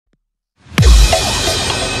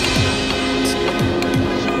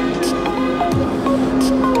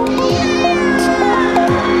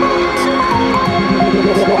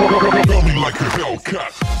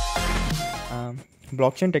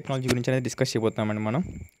Block chain technology గురించి అనేది discuss చేయబోతున్నామండి మనం.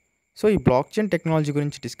 సో ఈ బ్లాక్ చైన్ టెక్నాలజీ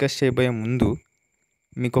గురించి డిస్కస్ చేయబోయే ముందు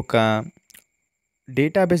మీకు ఒక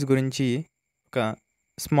డేటాబేస్ గురించి ఒక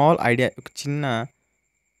స్మాల్ ఐడియా, ఒక చిన్న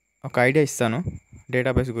ఐడియా ఇస్తాను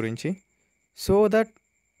డేటాబేస్ గురించి. సో దట్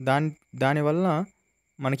దానివల్ల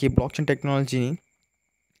మనకి బ్లాక్ చైన్ టెక్నాలజీని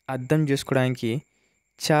అర్థం చేసుకోవడానికి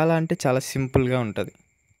చాలా అంటే చాలా సింపుల్గా ఉంటుంది.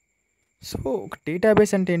 సో ఒక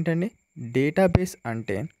డేటాబేస్ అంటే ఏంటండి? డేటాబేస్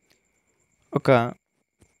అంటే ఒక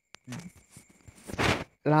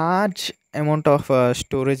లార్జ్ అమౌంట్ ఆఫ్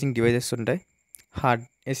స్టోరేజింగ్ డివైజెస్ ఉంటాయి. హార్డ్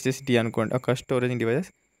ఎస్ఎస్డి అనుకోండి, ఒక స్టోరేజింగ్ డివైజెస్.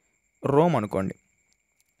 రోమ్ అనుకోండి,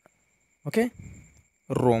 okay,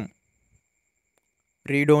 Rome,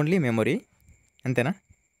 read only memory, అంతేనా?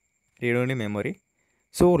 Read only memory.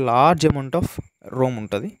 So large amount of Rome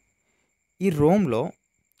ఉంటుంది. ఈ రోమ్లో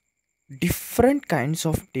డిఫరెంట్ కైండ్స్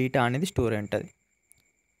ఆఫ్ డేటా అనేది స్టోర్ అయి ఉంటుంది.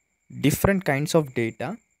 Different kinds of data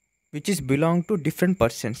which is belong to different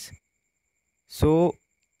persons. So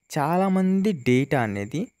చాలామంది data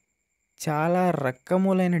అనేది, చాలా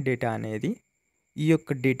రకములైన డేటా అనేది ఈ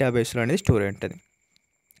యొక్క డేటాబేస్లో అనేది స్టోర్ అయి ఉంటుంది.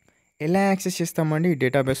 ఎలా యాక్సెస్ చేస్తామండి ఈ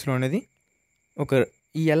డేటాబేస్లో అనేది?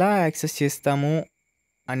 ఎలా యాక్సెస్ చేస్తాము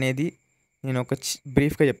అనేది నేను ఒక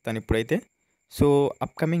బ్రీఫ్గా చెప్తాను ఇప్పుడైతే. సో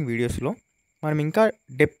అప్కమింగ్ వీడియోస్లో మనం ఇంకా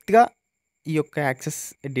డెప్త్గా ఈ యొక్క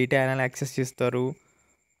డేటా ఎలా యాక్సెస్ చేస్తారు,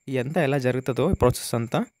 ఇదంతా ఎలా జరుగుతుందో ఈ ప్రాసెస్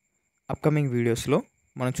అంతా అప్కమింగ్ వీడియోస్లో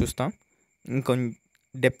మనం చూస్తాం ఇంకొంచెం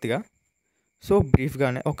డెప్త్గా. సో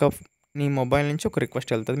బ్రీఫ్గానే నీ మొబైల్ నుంచి ఒక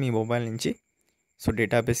రిక్వెస్ట్ వెళ్తుంది, మీ మొబైల్ నుంచి సో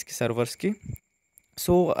డేటాబేస్కి, సర్వర్స్కి.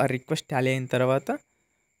 సో ఆ రిక్వెస్ట్ టాలీ అయిన తర్వాత,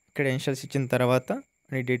 క్రెడెన్షియల్స్ ఇచ్చిన తర్వాత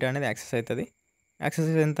నీ డేటా అనేది యాక్సెస్ అవుతుంది. యాక్సెస్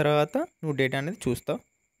అయిన తర్వాత నువ్వు డేటా అనేది చూస్తావు,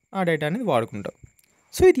 ఆ డేటా అనేది వాడుకుంటావు.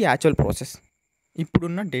 సో ఇది యాక్చువల్ ప్రాసెస్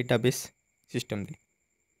ఇప్పుడున్న డేటాబేస్ సిస్టమ్ది.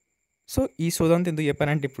 సో ఈ సోదంతా ఎందుకు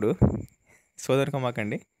చెప్పానంటే, ఇప్పుడు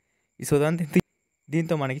సోదరుకోమాకండి, ఈ సోదంతా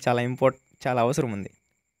దీంతో మనకి చాలా అవసరం ఉంది.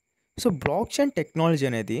 సో బ్లాక్ చైన్ టెక్నాలజీ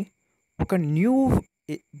అనేది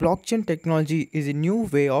block chain technology is a new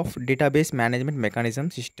way of database management mechanism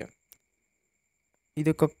system. ఇది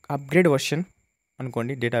ఒక అప్గ్రేడ్ వర్షన్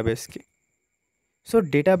అనుకోండి డేటాబేస్కి. సో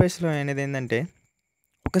డేటాబేస్లో అనేది ఏంటంటే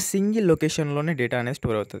ఒక సింగిల్ లొకేషన్లోనే డేటా అనేది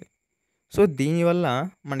స్టోర్ అవుతుంది. సో దీనివల్ల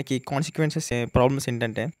మనకి ప్రాబ్లమ్స్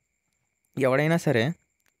ఏంటంటే, ఎవడైనా సరే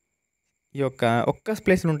ఈ ఒక్క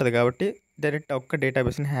ప్లేస్లో ఉంటుంది కాబట్టి డైరెక్ట్ ఒక్క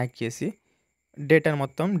డేటాబేస్ని హ్యాక్ చేసి డేటాను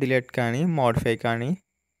మొత్తం డిలీట్ కానీ, మోడిఫై కానీ,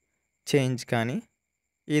 చేంజ్ కానీ,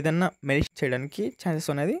 ఏదన్నా మెరిట్ చేయడానికి ఛాన్సెస్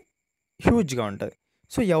అనేది హ్యూజ్గా ఉంటుంది.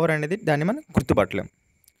 సో ఎవరనేది దాన్ని మనం గుర్తుపట్టలేం.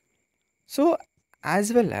 సో యాజ్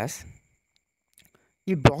వెల్ యాజ్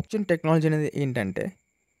ఈ బ్లాక్ చైన్ టెక్నాలజీ అనేది ఏంటంటే,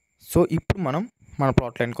 సో ఇప్పుడు మనం మన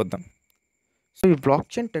ప్లాట్ లైన్కి వద్దాం. సో ఈ బ్లాక్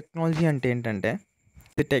చైన్ టెక్నాలజీ అంటే ఏంటంటే,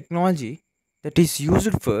 the technology that is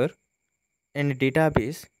used for N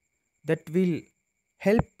database that will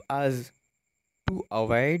help us to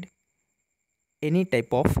avoid any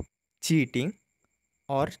type of cheating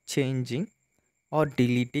or changing or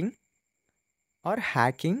deleting or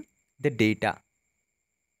hacking the data.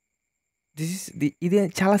 ఇది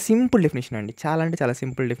చాలా simple definition అండి, చాలా అంటే చాలా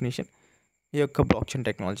simple definition ఈ యొక్క బ్లాక్ చైన్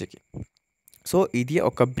టెక్నాలజీకి. So ఇది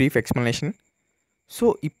ఒక బ్రీఫ్ ఎక్స్ప్లెనేషన్. సో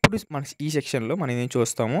ఇప్పుడు మన ఈ సెక్షన్లో మనం ఏం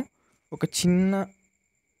చూస్తామో ఒక చిన్న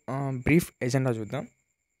బ్రీఫ్ ఎజెండా చూద్దాం.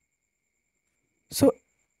 సో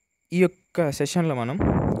ఈ యొక్క సెషన్లో మనం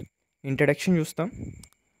ఇంట్రడక్షన్ చూస్తాం,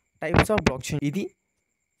 టైప్స్ ఆఫ్ బ్లాక్ చైన్, ఇది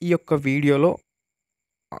ఈ యొక్క వీడియోలో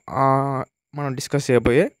మనం డిస్కస్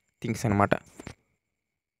చేయబోయే థింగ్స్ అనమాట.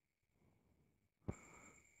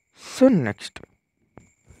 So next,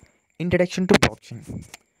 introduction to block chain.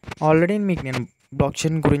 Already మీకు నేను బ్లాక్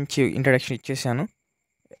చైన్ గురించి ఇంట్రడక్షన్ ఇచ్చేసాను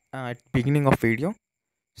at beginning of video.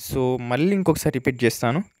 So మళ్ళీ ఇంకొకసారి రిపీట్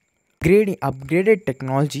చేస్తాను. అప్గ్రేడెడ్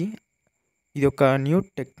టెక్నాలజీ, ఇది ఒక న్యూ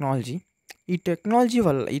టెక్నాలజీ. ఈ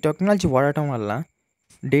టెక్నాలజీ వాడటం వల్ల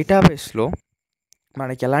డేటాబేస్లో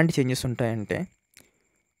మనకి ఎలాంటి చేంజెస్ ఉంటాయంటే,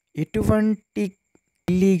 ఎటువంటి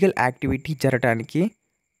ఇల్లీగల్ యాక్టివిటీ జరగడానికి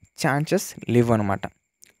ఛాన్సెస్ లేవు అనమాట.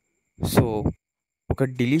 సో ఒక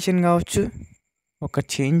డిలీషన్ కావచ్చు, ఒక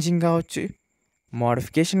చేంజింగ్ కావచ్చు,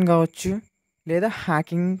 మోడిఫికేషన్ కావచ్చు, లేదా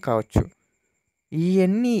హ్యాకింగ్ కావచ్చు.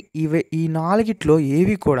 ఈ నాలుగిట్లో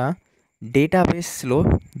ఏవి కూడా డేటాబేస్లో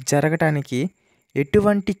జరగటానికి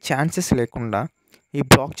ఎటువంటి ఛాన్సెస్ లేకుండా ఈ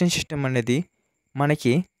బ్లాక్ చైన్ సిస్టమ్ అనేది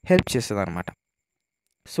మనకి హెల్ప్ చేస్తుంది అనమాట.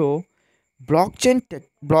 సో బ్లాక్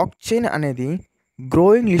చైన్ అనేది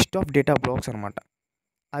growing list of data blocks అనమాట.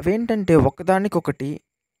 అవేంటంటే ఒకదానికొకటి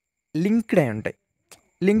లింక్డ్ అయి ఉంటాయి,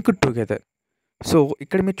 లింక్డ్ టుగెదర్. సో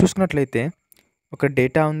ఇక్కడ మీరు చూసుకున్నట్లయితే ఒక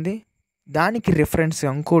డేటా ఉంది, దానికి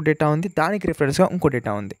రిఫరెన్స్గా ఇంకో డేటా ఉంది, దానికి రిఫరెన్స్గా ఇంకో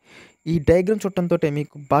డేటా ఉంది. ఈ డయాగ్రామ్ చూడటంతో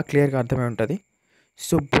మీకు బాగా క్లియర్గా అర్థమై ఉంటుంది.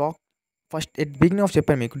 So first at beginning of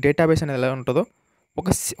చెప్పాను మీకు డేటాబేస్ అనేది ఎలా ఉంటుందో. ఒక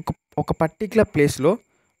ఒక ఒక పర్టిక్యులర్ ప్లేస్లో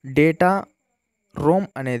డేటా రోమ్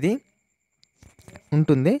అనేది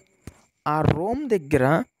ఉంటుంది. ఆ రోమ్ దగ్గర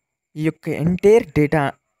ఈ యొక్క ఎంటైర్ డేటా,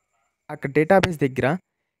 అక్కడ డేటాబేస్ దగ్గర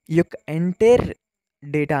ఈ యొక్క ఎంటైర్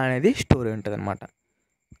డేటా అనేది స్టోర్ అయి ఉంటుంది అనమాట.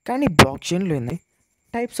 కానీ బ్లాక్ చైన్లో ఏంది,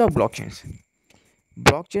 types of black chains.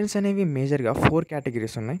 Black chains అనేవి మేజర్గా 4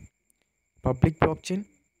 కేటగిరీస్ ఉన్నాయి. Public block chain,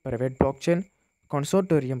 private block chain,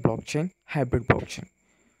 consortium block chain, hybrid block chain.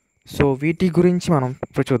 So వీటి గురించి మనం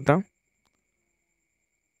ఇప్పుడు చూద్దాం.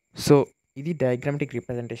 సో ఇది డయాగ్రామాటిక్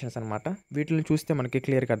రిప్రజెంటేషన్స్ అనమాట. వీటిని చూస్తే మనకి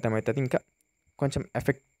క్లియర్గా అర్థమవుతుంది, ఇంకా కొంచెం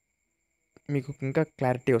ఎఫెక్ట్ మీకు ఇంకా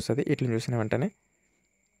క్లారిటీ వస్తుంది వీటిని చూసిన వెంటనే.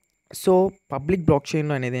 సో పబ్లిక్ బ్లాక్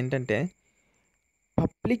చైన్లో అనేది ఏంటంటే,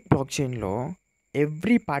 public black చైన్లో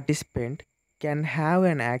every participant can have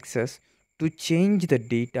an access to change the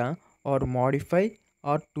data are modify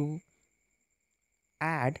are to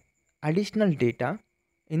add additional data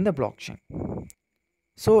in the block chain.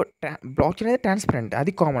 So block chain అనేది transparent,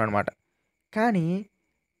 అది common అనమాట. కానీ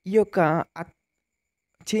ఈ యొక్క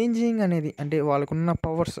changing అనేది అంటే వాళ్ళకున్న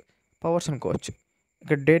పవర్స్ అనుకోవచ్చు.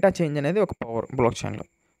 ఇక్కడ డేటా చేంజ్ అనేది ఒక పవర్ బ్లాక్ చైన్లో.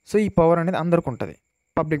 సో ఈ పవర్ అనేది అందరికి ఉంటుంది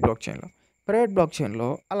పబ్లిక్ బ్లాక్ చైన్లో. ప్రైవేట్ బ్లాక్ చైన్లో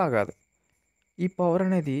అలా కాదు. ఈ పవర్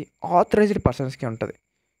అనేది ఆథరైజ్డ్ పర్సన్స్కి ఉంటుంది.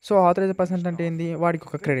 సో ఆథరైజ్డ్ పర్సన్స్ అంటే ఏంది, వాడికి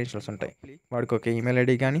ఒక క్రెడెన్షియల్స్ ఉంటాయి, వాడికి ఒక ఈమెయిల్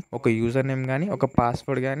ఐడి కానీ, ఒక యూజర్ నేమ్ కానీ, ఒక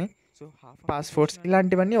పాస్వర్డ్ కానీ, పాస్వర్డ్స్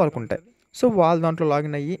ఇలాంటివన్నీ వాళ్ళకు ఉంటాయి. సో వాళ్ళు దాంట్లో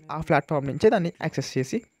లాగిన్ అయ్యి ఆ ప్లాట్ఫామ్ నుంచే దాన్ని యాక్సెస్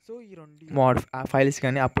చేసి ఆ ఫైల్స్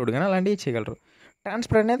కానీ అప్లోడ్ కానీ అలాంటివి చేయగలరు.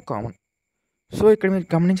 ట్రాన్స్ఫర్ అనేది కామన్. సో ఇక్కడ మీరు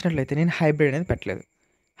గమనించినట్లయితే నేను హైబ్రిడ్ అనేది పెట్టలేదు.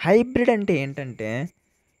 హైబ్రిడ్ అంటే ఏంటంటే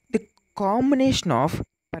the combination of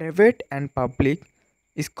private and public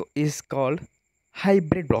is called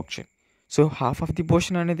hybrid block chain. So half of the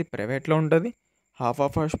portion అనేది ప్రైవేట్లో ఉంటుంది, హాఫ్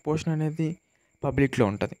ఆఫ్ పోర్షన్ అనేది పబ్లిక్లో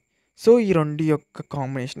ఉంటుంది. సో ఈ రెండు యొక్క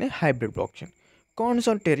combination hybrid block chain.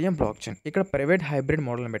 కాన్సార్టియం block chain, ఇక్కడ ప్రైవేట్ హైబ్రిడ్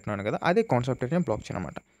మోడల్ని పెట్టినాను కదా, అదే కాన్సార్టియం బ్లాక్ చైన్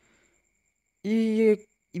అనమాట.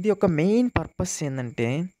 ఇది ఒక మెయిన్ పర్పస్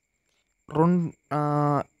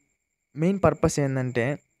ఏంటంటే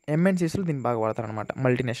ఎంఎన్సీస్లో దీన్ని బాగా వాడతారనమాట,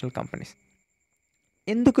 మల్టీనేషనల్ కంపెనీస్.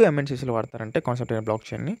 ఎందుకు ఎంఎన్సీస్లో వాడతారంటే కాన్సార్టియం బ్లాక్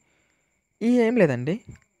చైన్ని, ఏం లేదండి,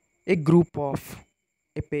 ఏ group of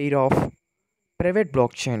a pair of private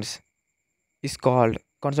black chains is called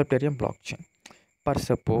కాన్సార్టియం block chain. For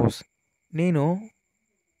suppose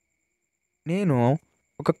నేను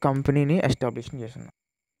ఒక కంపెనీని ఎస్టాబ్లిష్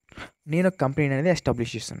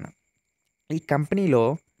చేస్తున్నా. ఈ కంపెనీలో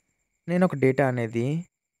నేను ఒక డేటా అనేది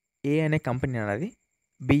ఏ అనే కంపెనీ అనేది,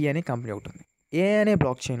 బి అనే కంపెనీ ఒకటి ఉంది. ఏ అనే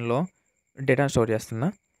బ్లాక్ చైన్లో డేటాను స్టోర్ చేస్తున్నా,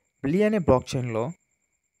 బి అనే బ్లాక్ చైన్లో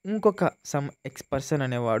ఇంకొక ఎక్స్ పర్సన్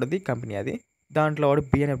అనేవాడిది కంపెనీ అది, దాంట్లో వాడు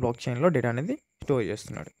బి అనే బ్లాక్ చైన్లో డేటా అనేది స్టోర్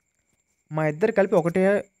చేస్తున్నాడు. మా ఇద్దరు కలిపి ఒకటే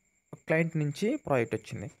క్లయింట్ నుంచి ప్రాజెక్ట్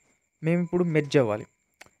వచ్చింది. మేము ఇప్పుడు మెర్జ్ అవ్వాలి.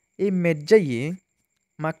 ఈ మెర్జ్ అయ్యి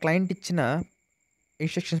మా క్లయింట్ ఇచ్చిన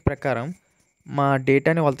ఇన్స్ట్రక్షన్స్ ప్రకారం మా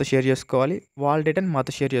డేటాని వాళ్ళతో షేర్ చేసుకోవాలి, వాళ్ళ డేటాని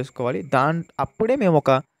మాతో షేర్ చేసుకోవాలి. అప్పుడే మేము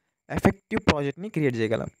ఒక ఎఫెక్టివ్ ప్రాజెక్ట్ని క్రియేట్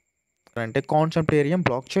చేయగలం. అంటే కాన్సార్టియం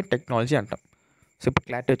బ్లాక్ చైన్ టెక్నాలజీ అంటాం. సో ఇప్పుడు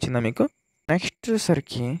క్లారిటీ వచ్చిందా మీకు? నెక్స్ట్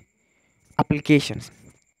సరికి అప్లికేషన్స్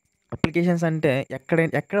అంటే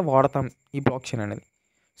ఎక్కడ వాడతాం ఈ బ్లాక్ చైన్ అనేది.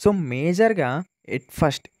 సో మేజర్గా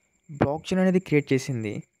ఫస్ట్ బ్లాక్ చైన్ అనేది క్రియేట్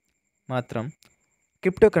చేసింది మాత్రం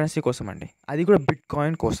క్రిప్టో కరెన్సీ కోసం అండి, అది కూడా బిట్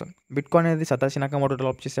కాయిన్ కోసం. బిట్ కాయిన్ అనేది సతోషి నకామోటో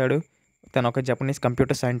డెవలప్ చేశాడు, తను ఒక జపనీస్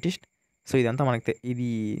కంప్యూటర్ సైంటిస్ట్. సో ఇదంతా మనకి ఇది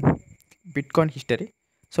bit coin history.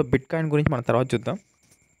 So bit coin గురించి మనం తర్వాత చూద్దాం.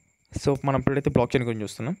 సో మనం ఇప్పుడైతే బ్లాక్ చైన్ గురించి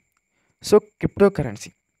చూస్తున్నాం. సో క్రిప్టో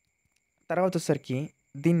కరెన్సీ తర్వాత వచ్చేసరికి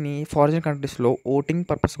దీన్ని ఫారిన్ కంట్రీస్లో ఓటింగ్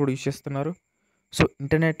పర్పస్ కూడా యూజ్ చేస్తున్నారు. So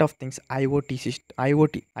internet of things,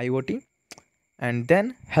 IoT and then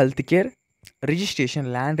health care, registration,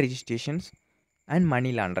 land registrations and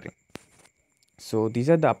money laundering. So these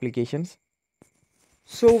are the applications.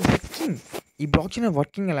 So ఈ బ్లాక్ చైన్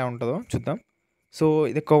వర్కింగ్ ఎలా ఉంటుందో చూద్దాం. సో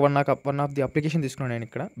ఇది వన్ ఆఫ్ ది అప్లికేషన్ తీసుకున్నాను నేను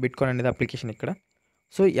ఇక్కడ, బిట్ కాయిన్ అనేది application ఇక్కడ.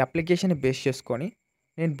 సో ఈ అప్లికేషన్ బేస్ చేసుకొని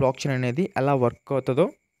నేను బ్లాక్ చైన్ అనేది ఎలా వర్క్ అవుతుందో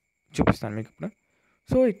చూపిస్తాను మీకు ఇప్పుడు.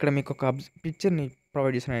 సో ఇక్కడ మీకు ఒక పిక్చర్ని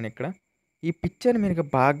ప్రొవైడ్ చేశాను నేను ఇక్కడ. ఈ పిక్చర్ని మీరు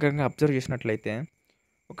బాగా అబ్జర్వ్ చేసినట్లయితే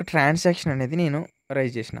ఒక ట్రాన్సాక్షన్ అనేది నేను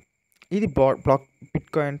రైజ్ చేసిన, ఇది బిట్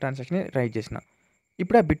కాయిన్ ట్రాన్సాక్షన్ రైజ్ చేసిన.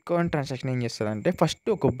 ఇప్పుడు ఆ బిట్ కాయిన్ ట్రాన్సాక్షన్ ఏం చేస్తుందంటే ఫస్ట్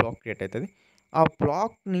ఒక బ్లాక్ క్రియేట్ అవుతుంది. ఆ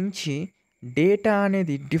బ్లాక్ నుంచి డేటా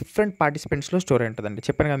అనేది డిఫరెంట్ పార్టిసిపెంట్స్లో స్టోర్ అయి ఉంటుందండి.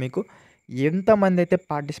 చెప్పాను కదా మీకు, ఎంతమంది అయితే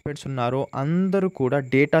పార్టిసిపెంట్స్ ఉన్నారో అందరూ కూడా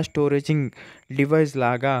డేటా స్టోరేజింగ్ డివైస్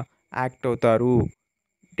లాగా యాక్ట్ అవుతారు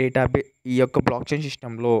ఈ యొక్క బ్లాక్ చైన్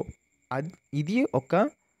సిస్టంలో. ఇది ఒక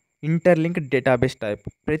ఇంటర్లింక్డ్ డేటాబేస్ టైప్.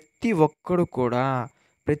 ప్రతి ఒక్కరు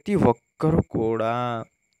కూడా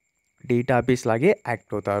డేటాబేస్ లాగే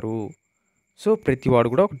యాక్ట్ అవుతారు. సో ప్రతి వాడు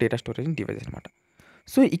కూడా ఒక డేటా స్టోరేజింగ్ డివైస్ అనమాట.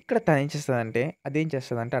 సో ఇక్కడ తను ఏం చేస్తుందంటే అదేం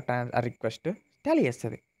చేస్తుందంటే ఆ రిక్వెస్ట్ టాలీ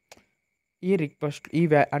చేస్తుంది. ఈ రిక్వెస్ట్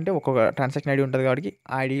అంటే ఒక్కొక్క ట్రాన్సాక్షన్ ఐడి ఉంటుంది కాబట్టి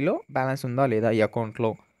ఐడిలో బ్యాలెన్స్ ఉందా లేదా, ఈ అకౌంట్లో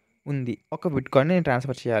ఉంది, ఒక బిట్‌కాయిన్ నేను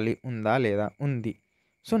ట్రాన్స్ఫర్ చేయాలి ఉందా లేదా, ఉంది.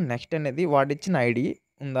 సో నెక్స్ట్ అనేది వాడిచ్చిన ఐడి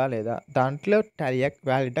ఉందా లేదా, దాంట్లో టాలీ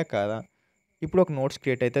వ్యాలిడా కాదా. ఇప్పుడు ఒక నోట్స్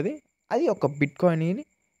క్రియేట్ అవుతుంది. అది ఒక బిట్‌కాయిన్ని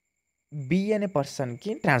బి అనే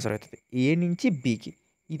పర్సన్కి ట్రాన్స్ఫర్ అవుతుంది, ఏ నుంచి బికి.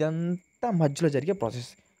 ఇదంతా మధ్యలో జరిగే ప్రాసెస్.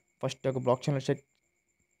 ఫస్ట్ ఒక బ్లాక్ చైన్లో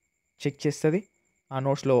చెక్ చేస్తుంది. ఆ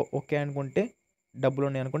నోట్స్లో ఓకే అనుకుంటే డబ్బులు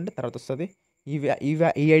ఉన్నాయి అనుకుంటే తర్వాత వస్తుంది.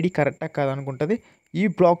 ఈ ఐడి కరెక్టా కాదా అనుకుంటుంది. ఈ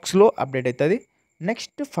బ్లాక్స్లో అప్డేట్ అవుతుంది.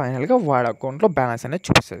 నెక్స్ట్ ఫైనల్గా వాడి అకౌంట్లో బ్యాలెన్స్ అనేది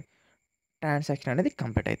చూపిస్తుంది. ట్రాన్సాక్షన్ అనేది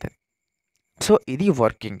కంప్లీట్ అవుతుంది. సో ఇది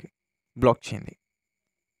working black చైన్ది.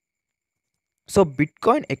 So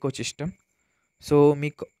bitcoin ecosystem. So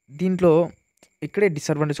మీకు దీంట్లో ఇక్కడే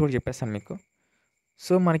డిసడ్వాంటేజ్ కూడా చెప్పేస్తాను మీకు.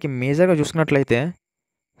 సో మనకి మేజర్గా చూసుకున్నట్లయితే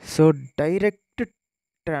so direct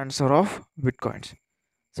transfer of bitcoins.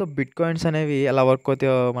 So bitcoins అనేవి ఎలా వర్క్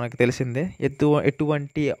అవుతాయో మనకు తెలిసిందే.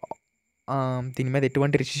 ఎటువంటి దీని మీద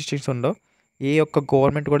ఎటువంటి రిస్ట్రిక్షన్స్ ఉండవు. ఏ ఒక్క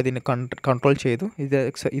గవర్నమెంట్ కూడా దీన్ని కంట్రోల్ చేయదు.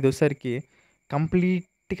 ఇదొసరికి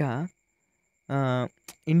కంప్లీట్‌గా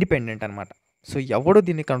ఇండిపెండెంట్ అనమాట. సో ఎవడు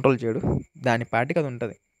దీన్ని కంట్రోల్ చేయడు, దాని పాటికి అది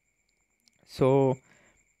ఉంటుంది. సో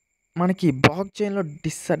మనకి బ్లాక్ చైన్లో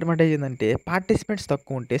డిసడ్వాంటేజ్ ఏంటంటే పార్టిసిపెంట్స్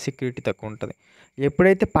తక్కువ ఉంటే సెక్యూరిటీ తక్కువ ఉంటుంది.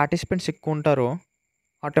 ఎప్పుడైతే పార్టిసిపెంట్స్ ఎక్కువ ఉంటారో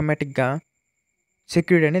ఆటోమేటిక్గా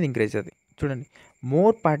సెక్యూరిటీ అనేది ఇంక్రీజ్ అవుతుంది. చూడండి,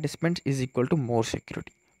 more participants is equal to more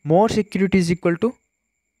security. More security is equal to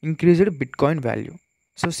increased bitcoin value.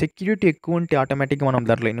 So security ఎక్కువ ఉంటే ఆటోమేటిక్గా మనం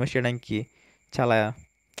దాంట్లో ఇన్వెస్ట్ చేయడానికి చాలా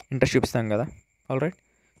ఇంట్రెస్ట్ చూపిస్తాం కదా. ఆల్రైట్.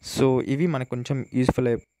 సో ఇవి మనకు కొంచెం యూస్ఫుల్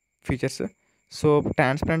అయ్యే ఫీచర్స్. సో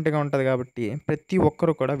ట్రాన్స్పరెంట్గా ఉంటుంది కాబట్టి ప్రతి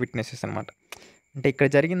ఒక్కరు కూడా విట్నెసెస్ అనమాట. అంటే ఇక్కడ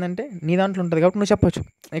జరిగిందంటే నీ దాంట్లో ఉంటుంది కాబట్టి నువ్వు చెప్పొచ్చు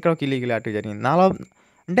ఇక్కడ ఒక ఇల్లీగల్ యాక్టివిటీ జరిగింది నాలో.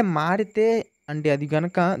 అంటే మారితే అంటే అది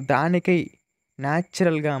కనుక దానికై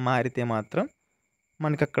న్యాచురల్గా మారితే మాత్రం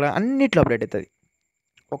మనకి అక్కడ అన్నిట్లో అప్డేట్ అవుతుంది.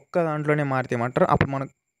 ఒక్క దాంట్లోనే మారితే మాత్రం అప్పుడు మనం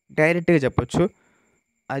డైరెక్ట్గా చెప్పొచ్చు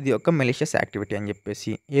అది ఒక మెలిషియస్ యాక్టివిటీ అని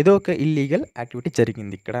చెప్పేసి, ఏదో ఒక ఇల్లీగల్ యాక్టివిటీ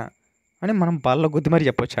జరిగింది ఇక్కడ అని మనం బల్ల గుద్ది మరి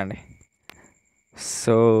చెప్పొచ్చు అండి.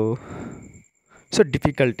 So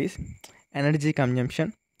difficulties, energy consumption,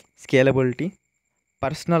 scalability,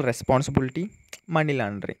 personal responsibility, money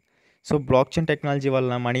laundering. So block chain technology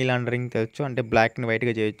వల్ల మనీ లాండరింగ్ తెచ్చు, అంటే బ్లాక్ని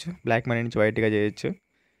వైట్గా చేయొచ్చు, బ్లాక్ మనీ నుంచి వైట్గా చేయొచ్చు.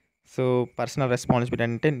 సో పర్సనల్ రెస్పాన్సిబిలిటీ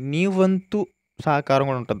అంటే నీ వంతు సహకారం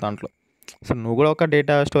కూడా ఉంటుంది దాంట్లో. సో నువ్వు కూడా ఒక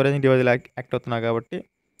డేటా స్టోరేజింగ్ డివైస్ యాక్ట్ అవుతున్నావు కాబట్టి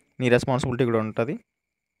నీ రెస్పాన్సిబిలిటీ కూడా ఉంటుంది,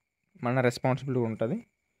 మన రెస్పాన్సిబిలిటీ ఉంటుంది.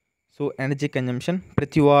 సో ఎనర్జీ కన్జంప్షన్,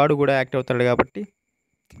 ప్రతి వాడు కూడా యాక్ట్ అవుతాడు కాబట్టి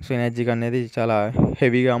సో ఎనర్జీ అనేది చాలా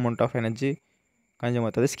హెవీగా అమౌంట్ ఆఫ్ ఎనర్జీ కన్జ్యూమ్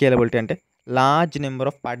అవుతుంది. స్కేలబిలిటీ అంటే large number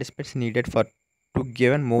of participants needed for to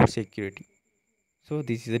give and more security. So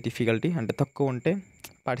this is the difficulty. అంటే తక్కువ ఉంటే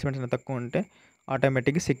పార్టిసిపెంట్స్ అనేది తక్కువ ఉంటే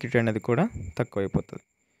ఆటోమేటిక్గా సెక్యూరిటీ అనేది కూడా తక్కువ అయిపోతుంది.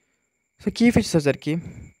 సో కీ ఫీచర్స్ వచ్చేసరికి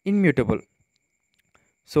ఇన్మ్యూటబుల్.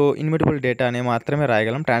 సో ఇన్మ్యూటబుల్ డేటా అనే మాత్రమే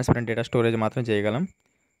రాయగలం, ట్రాన్స్పరెంట్ డేటా స్టోరేజ్ మాత్రం చేయగలం.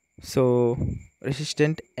 So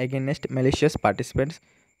resistant against malicious participants,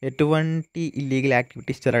 ఎటువంటి ఇల్లీగల్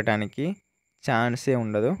యాక్టివిటీస్ జరగడానికి ఛాన్సే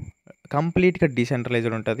ఉండదు, కంప్లీట్గా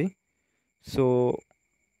డీసెంట్రలైజ్డ్ ఉంటుంది. సో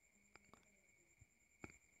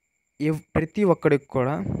ప్రతి ఒక్కడికి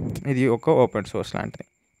కూడా ఇది ఒక ఓపెన్ సోర్స్ లాంటిది,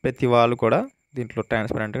 ప్రతి వాళ్ళు కూడా దీంట్లో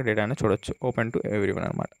ట్రాన్స్పరెంట్గా డేటాని చూడొచ్చు, ఓపెన్ టు ఎవ్రీవన్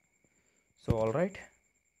అనమాట. So all right.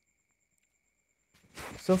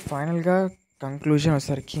 సో ఫైనల్గా కంక్లూజన్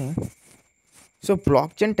వచ్చేసరికి సో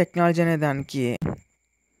బ్లాక్ చైన్ టెక్నాలజీ అనే దానికి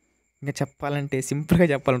ఇంకా చెప్పాలంటే సింపుల్గా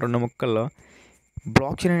చెప్పాలంటే 2 ముక్కల్లో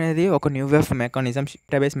బ్లాక్ చైన్ అనేది ఒక new way of mechanism,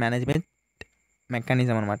 database management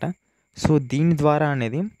mechanism అనమాట. సో దీని ద్వారా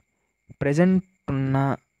అనేది ప్రజెంట్ ఉన్న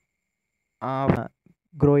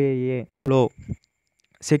grow అయ్యేలో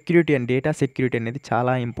security and data security అనేది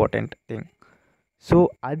చాలా ఇంపార్టెంట్ థింగ్. సో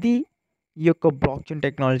అది ఈ యొక్క బ్లాక్ చైన్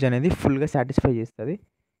టెక్నాలజీ అనేది ఫుల్గా సాటిస్ఫై చేస్తుంది.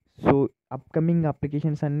 సో అప్కమింగ్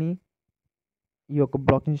అప్లికేషన్స్ అన్నీ ఈ యొక్క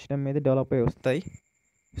బ్లాక్ చైన్ సిస్టమ్ మీద డెవలప్ అయ్యి వస్తాయి.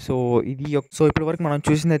 సో ఇప్పటి వరకు మనం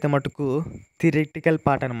చూసింది అయితే మటుకు థియరిటికల్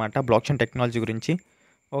పార్ట్ అనమాట బ్లాక్ చైన్ టెక్నాలజీ గురించి.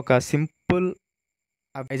 ఒక సింపుల్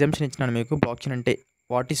ఎగ్జాంపుల్ ఇచ్చినాను మీకు, బ్లాక్ చైన్ అంటే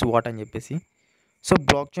వాట్ ఈస్ వాట్ అని చెప్పేసి. సో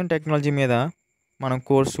బ్లాక్ చైన్ టెక్నాలజీ మీద మనం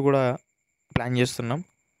కోర్సు కూడా ప్లాన్ చేస్తున్నాం.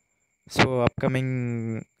 సో అప్కమింగ్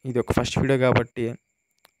ఇది ఒక ఫస్ట్ వీడియో కాబట్టి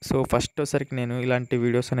సో ఫస్ట్ వచ్చరికి నేను ఇలాంటి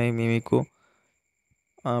వీడియోస్ అనేవి మీకు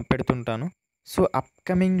పెడుతుంటాను. సో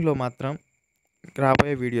అప్కమింగ్లో మాత్రం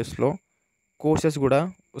రాబోయే వీడియోస్లో కోర్సెస్ కూడా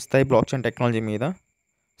వస్తాయి బ్లాక్ చైన్ టెక్నాలజీ మీద.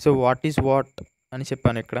 సో వాట్ ఈజ్ వాట్ అని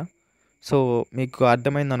చెప్పాను ఇక్కడ. సో మీకు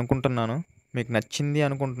అర్థమైంది అనుకుంటున్నాను, మీకు నచ్చింది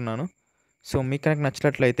అనుకుంటున్నాను. సో మీకు కనుక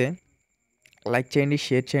నచ్చినట్లయితే లైక్ చేయండి,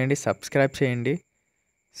 షేర్ చేయండి, సబ్స్క్రైబ్ చేయండి.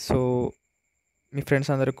 సో మీ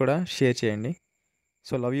ఫ్రెండ్స్ అందరికి కూడా షేర్ చేయండి.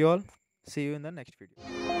 So love you all. See you in the next video.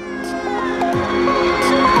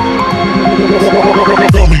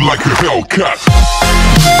 Feel me like a Hellcat.